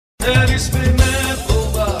Het is weer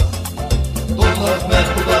Meppeldag, Donderdag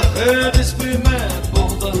Meppeldag. Het is weer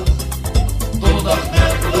Meppeldag, Donderdag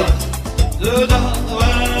Meppeldag. De dag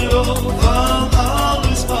waarop van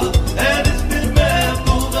alles mag. Het is weer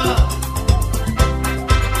Meppeldag.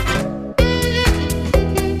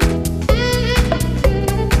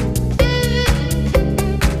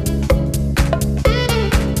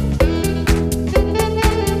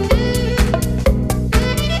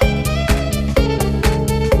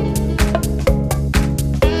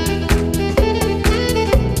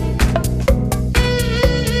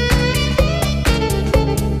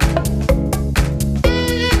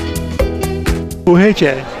 Hoe heet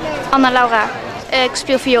jij? Anna Laura. Ik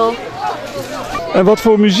speel viool. En wat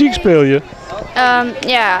voor muziek speel je?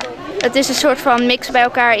 Ja, het is een soort van mix bij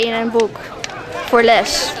elkaar in een boek. Voor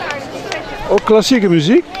les. Ook klassieke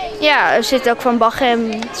muziek? Ja, er zit ook van Bach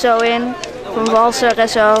en zo in. Van walser en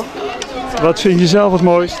zo. Wat vind je zelf het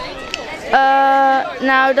mooist?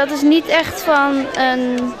 Nou, dat is niet echt van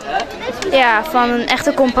een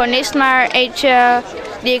echte componist, maar eentje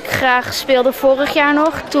die ik graag speelde vorig jaar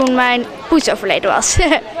nog, toen mijn poes overleden was.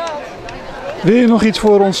 Wil je nog iets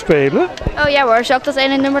voor ons spelen? Oh ja hoor, zou ik dat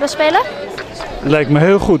ene nummer dan spelen? Lijkt me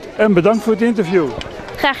heel goed. En bedankt voor het interview.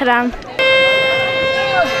 Graag gedaan.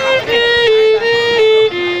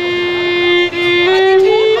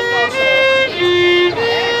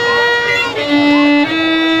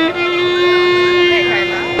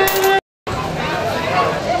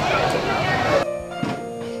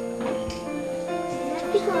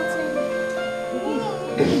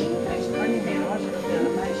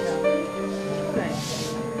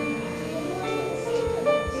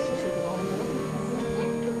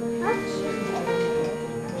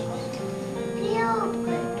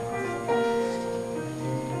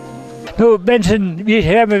 Nou mensen, we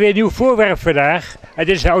hebben weer een nieuw voorwerp vandaag. Het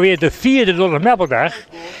is alweer de 4e Donderdag Meppeldag.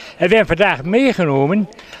 En we hebben vandaag meegenomen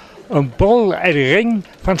een bol en ring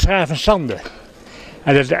van Schravensande.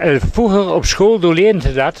 En vroeger op school doorleerden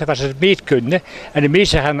ze dat was het meetkunde. En de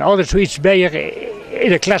meesten hadden altijd zoiets bij je in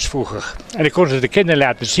de klas vroeger. En dan konden ze de kinderen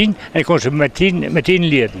laten zien en dan konden ze meteen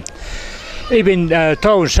leren. Ik ben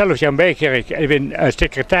trouwens zelf Jan Bijkerk. Ik ben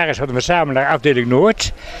secretaris van de verzamelaar afdeling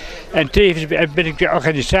Noord. En tevens ben ik de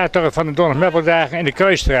organisator van de Donderdag Meppeldagen in de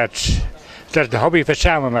Kruisstraat. Dat is de hobby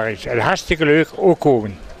verzamelmarkt. En hartstikke leuk, ook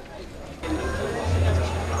komen.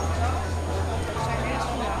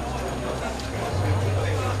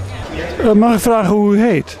 Mag ik vragen hoe u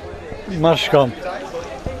heet? Marskamp.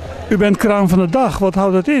 U bent kraam van de dag, wat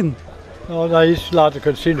houdt dat in? Nou, dat is laten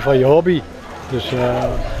kunnen zien van je hobby. Dus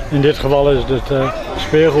in dit geval is het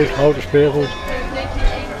speelgoed, houten speelgoed.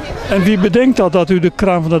 En wie bedenkt dat u de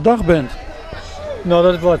kraam van de dag bent? Nou,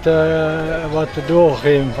 dat wordt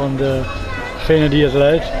doorgegeven van degene die het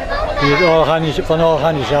leidt, van de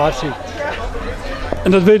organisatie.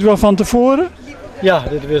 En dat weet u al van tevoren? Ja,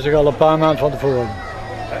 dit wist ik al een paar maanden van tevoren.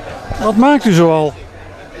 Wat maakt u zoal?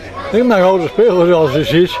 Ik maak houten speelgoed zoals u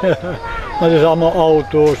ziet. Maar het is allemaal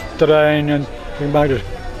auto's, treinen, ik maak dus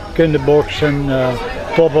kinderboxen,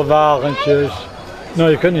 poppenwagentjes. Nou,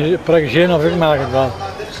 je kunt niet praktiseren of ik maak het wel.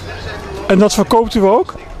 En dat verkoopt u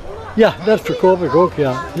ook? Ja, dat verkoop ik ook,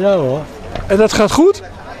 ja. Ja hoor. En dat gaat goed?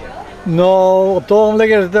 Nou, op het ogenblik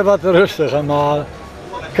is het wat rustiger, maar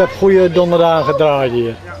ik heb goede donderdagen gedraaid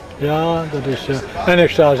hier. Ja, dat is... en ik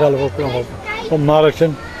sta zelf ook nog op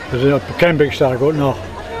markten. Dus op de camping sta ik ook nog.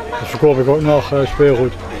 Dus verkoop ik ook nog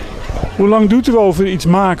speelgoed. Hoe lang doet u over iets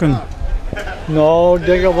maken? Nou, ik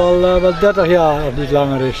denk al wel 30 jaar, of niet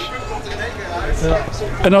langer is. Ja.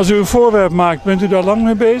 En als u een voorwerp maakt, bent u daar lang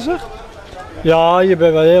mee bezig? Ja, je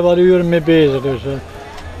bent wel heel wat uren mee bezig. Dus,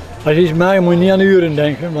 als je iets maakt moet je niet aan uren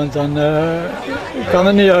denken, want dan kan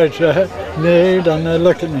het niet uit. Nee, dan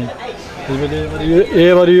lukt het niet. Dus je bent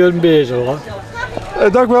heel wat uren bezig hoor.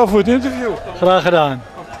 Dank u wel voor het interview. Graag gedaan.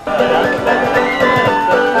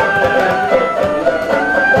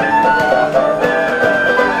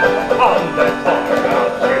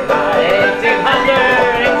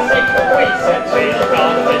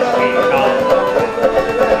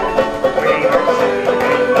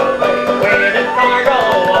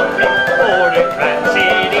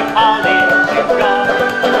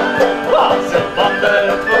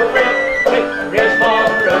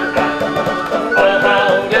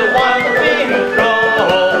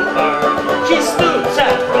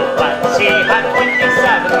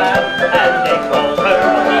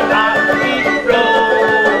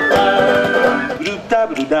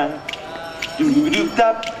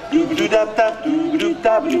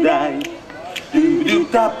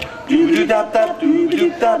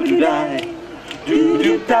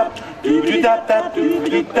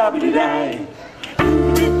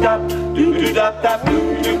 Doop dap, doobie dap dap,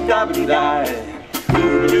 doobie dap dap,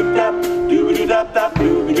 doobie dap, doobie dap dap,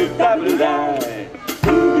 doobie dap dap,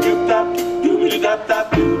 doobie dap, doobie dap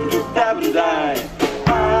dap, doobie dap dap.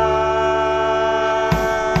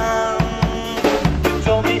 You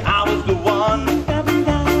told me I was the one,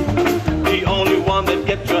 the only one that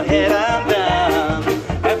kept your head down,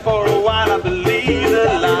 and for a while I believed the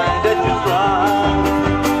lie that you run.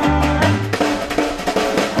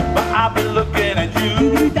 But I've been looking at you,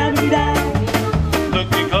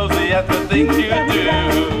 looking closely at the things you do.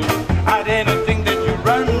 I didn't think that you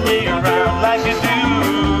run me around like you do.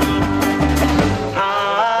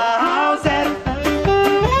 How's that?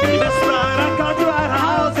 You best right, I caught you out.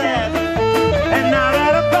 How's that? And now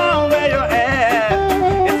that I found where you're at,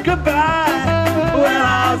 it's goodbye. Well,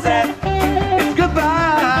 how's that? It's goodbye.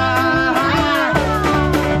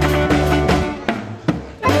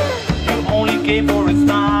 You only came for a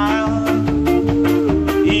smile,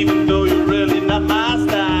 even though you're really not my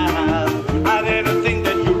style. I didn't think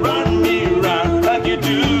that you run me around like you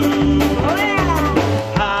do.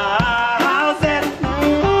 How's that?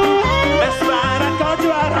 That's right, I caught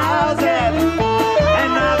you out. How's that?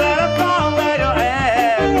 And now that I found where you're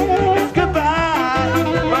at, it's goodbye.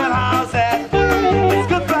 Well, how's that? It's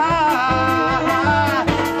goodbye.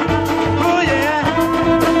 Oh yeah,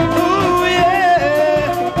 oh yeah,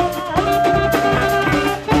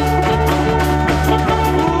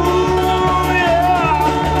 oh yeah.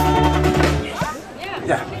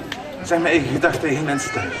 Ja, dat zijn mijn eigen gedachten tegen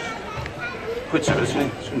mensen thuis. Goed zo, dat is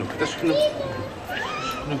genoeg. Dat is genoeg.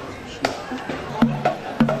 Genoeg.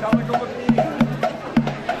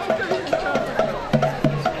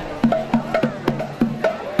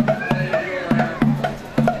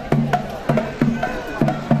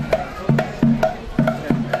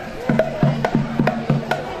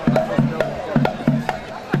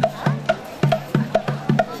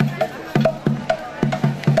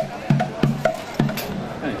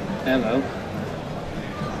 Hello.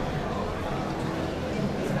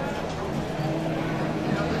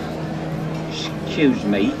 Excuse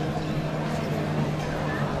me.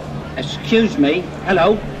 Excuse me.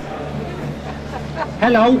 Hello.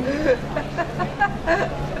 Hello.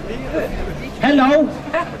 Hello.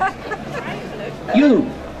 You.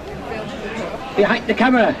 Behind the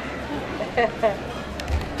camera.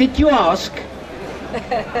 Did you ask?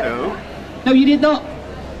 No. No, you did not.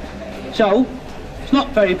 So, it's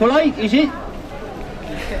not very polite, is it?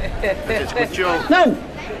 It's good job. No,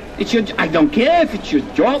 it's your. I don't care if it's your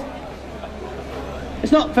job.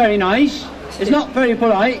 It's not very nice. It's not very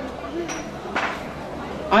polite.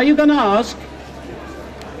 Are you gonna ask?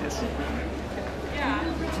 Yes.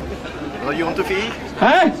 Will you want to fee?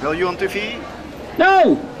 Huh? Will you want to fee?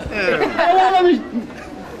 No. Yeah.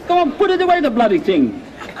 Come on, put it away, the bloody thing.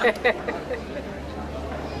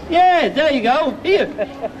 Yeah, there you go. Here.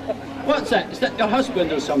 What's that? Is that your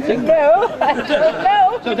husband or something? No, I don't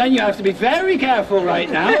know. So then you have to be very careful right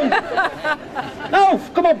now. No,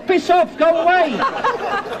 come on, piss off, go away.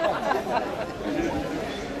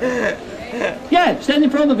 Yeah, stand in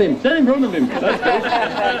front of him. Stand in front of him. That's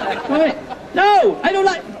good. Right. No, I don't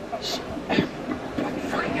like.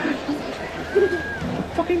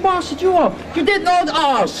 Fucking bastard you up. You did not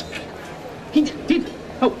ask. He did.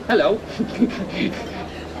 Oh, hello.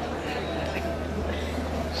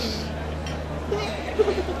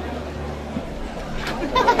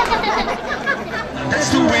 That's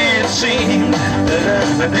the way it seemed.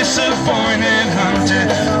 A disappointed hunter.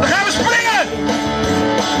 Look, I was springing,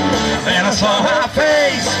 and I saw her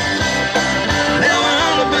face. Now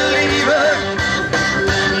I'm a believer,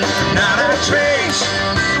 not a trace.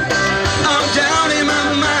 I'm down in my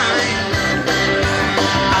mind.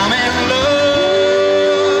 I'm in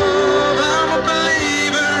love. I'm a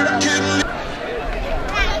believer. I couldn't.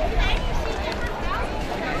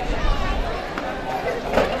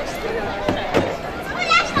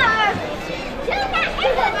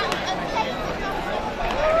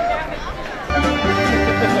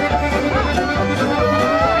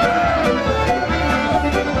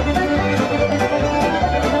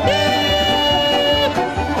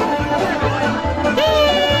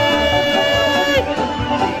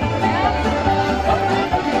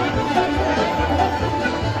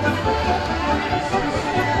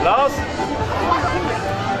 Lars?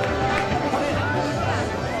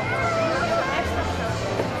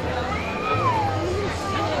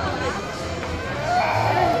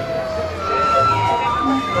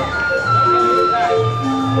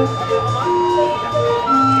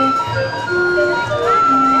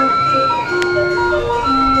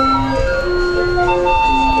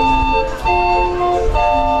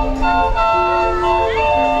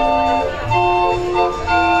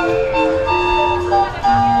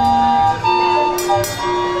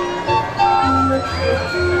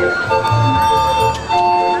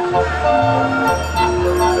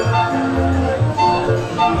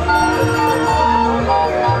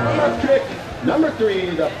 trick number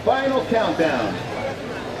 3, the final countdown.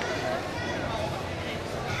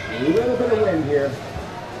 A little bit of wind here.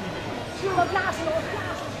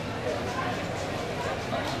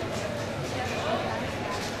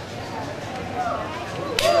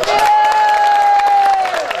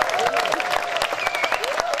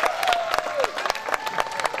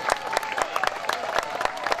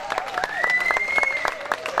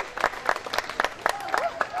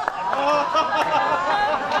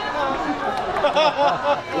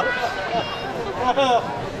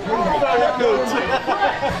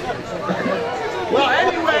 Well,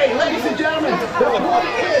 anyway, ladies and gentlemen, the point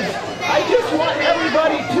is, I just want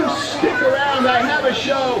everybody to stick around. I have a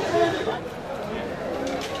show.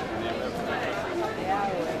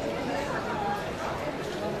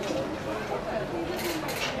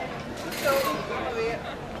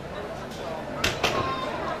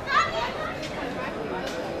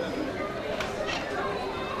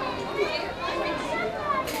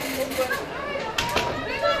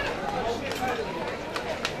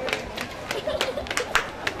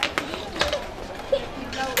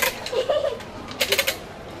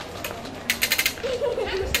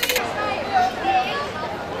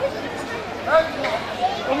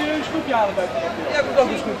 Kom je nu een snoepje halen bij Pinokkio? Jij moet ook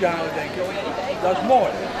een snoepje halen, denk ik. Dat is mooi.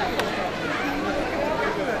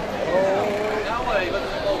 Oh, nou hé, wat is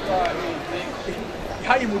het daar?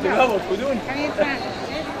 Ja, je moet er wel wat voor doen. Kan je het vragen?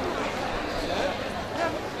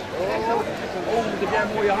 Oh, wat heb jij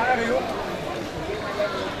mooie haren, joh.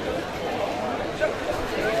 Zo,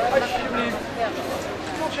 alsjeblieft.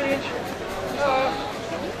 Tot ziens.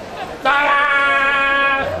 Dag!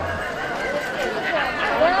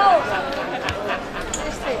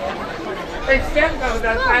 Ik zeg nog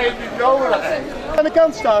dat hij het niet nodig heeft. Aan de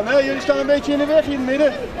kant staan, hè? Jullie staan een beetje in de weg hier in het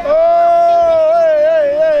midden. Oh,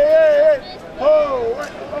 hey. Oh,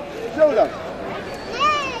 zo dan.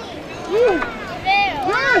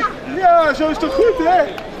 Ja, zo is het goed, hè?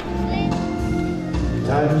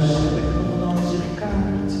 Thuis heb ik een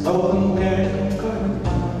ansichtkaart, bouw een kerk, een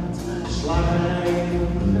karrenpaard, slagerij,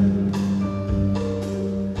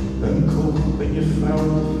 een kroeg en je vrouw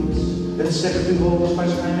op de fiets. Het zegt u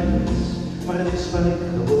hoogstwaarschijnlijk niets, maar het is waar ik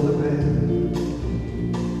geboren ben.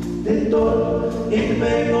 Dit dorp, ik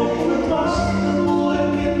ben nog op het was, een boel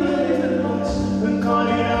kinderen in het bad, een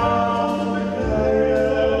carrière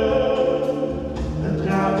bekijken. Het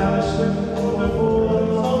raadhuis voor de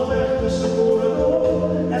voren valt weg tussen boeren door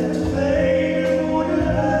en twee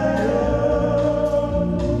boerderijen.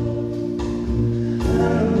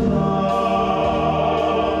 En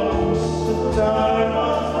langs de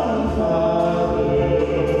tuinman van vader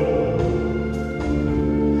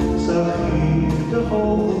zag ik de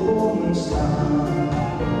hoge bomen staan.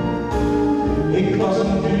 Ik was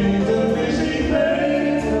een kind en wist niet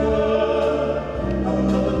beter dan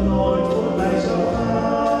dat het nooit voorbij zou gaan.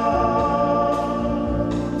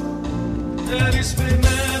 Het is weer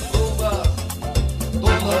Meppeldag,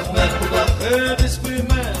 Donderdag Meppeldag. Het is weer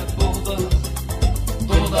Meppeldag,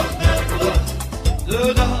 Donderdag Meppeldag.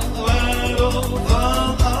 De dag